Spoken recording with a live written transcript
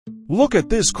Look at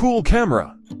this cool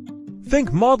camera.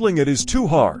 Think modeling it is too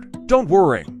hard? Don't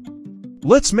worry.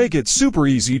 Let's make it super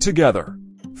easy together.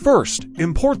 First,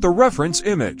 import the reference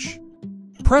image.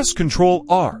 Press Ctrl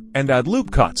R and add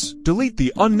loop cuts. Delete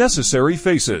the unnecessary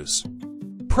faces.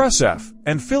 Press F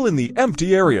and fill in the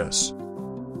empty areas.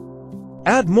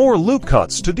 Add more loop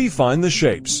cuts to define the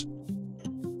shapes.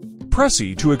 Press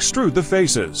E to extrude the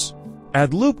faces.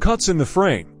 Add loop cuts in the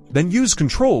frame, then use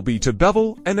Ctrl B to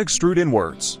bevel and extrude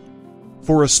inwards.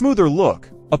 For a smoother look,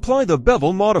 apply the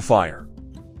bevel modifier.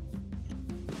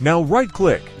 Now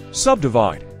right-click,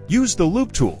 subdivide, use the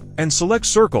loop tool, and select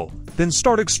circle, then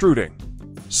start extruding.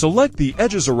 Select the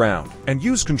edges around, and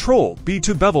use Ctrl B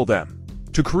to bevel them.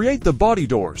 To create the body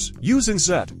doors, use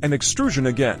Inset and Extrusion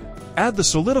again. Add the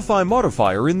Solidify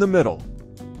modifier in the middle.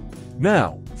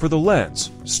 Now, for the lens,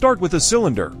 start with a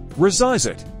cylinder, resize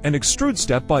it, and extrude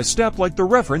step by step like the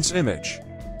reference image.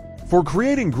 For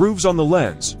creating grooves on the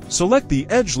lens, select the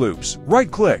edge loops,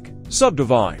 right-click,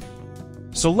 subdivide.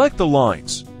 Select the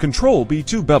lines, Ctrl B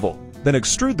to bevel, then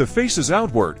extrude the faces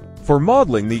outward. For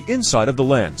modeling the inside of the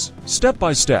lens, step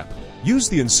by step, use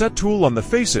the Inset tool on the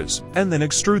faces, and then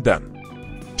extrude them.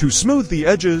 To smooth the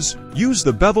edges, use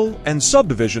the Bevel and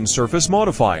Subdivision Surface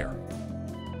modifier.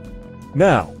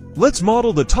 Now, let's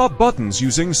model the top buttons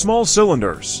using small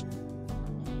cylinders.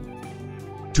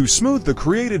 To smooth the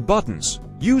created buttons,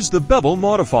 use the Bevel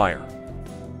modifier.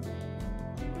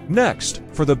 Next,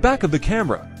 for the back of the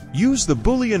camera, use the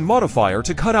Boolean modifier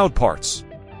to cut out parts.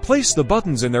 Place the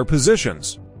buttons in their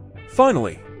positions.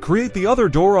 Finally, create the other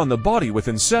door on the body with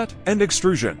Inset and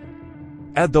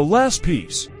Extrusion. Add the last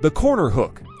piece, the corner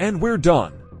hook, and we're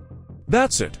done.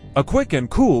 That's it, a quick and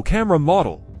cool camera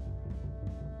model.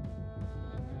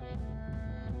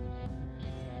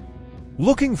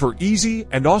 Looking for easy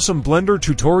and awesome Blender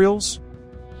tutorials?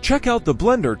 Check out the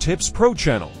Blender Tips Pro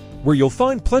channel, where you'll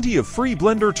find plenty of free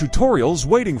Blender tutorials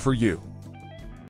waiting for you.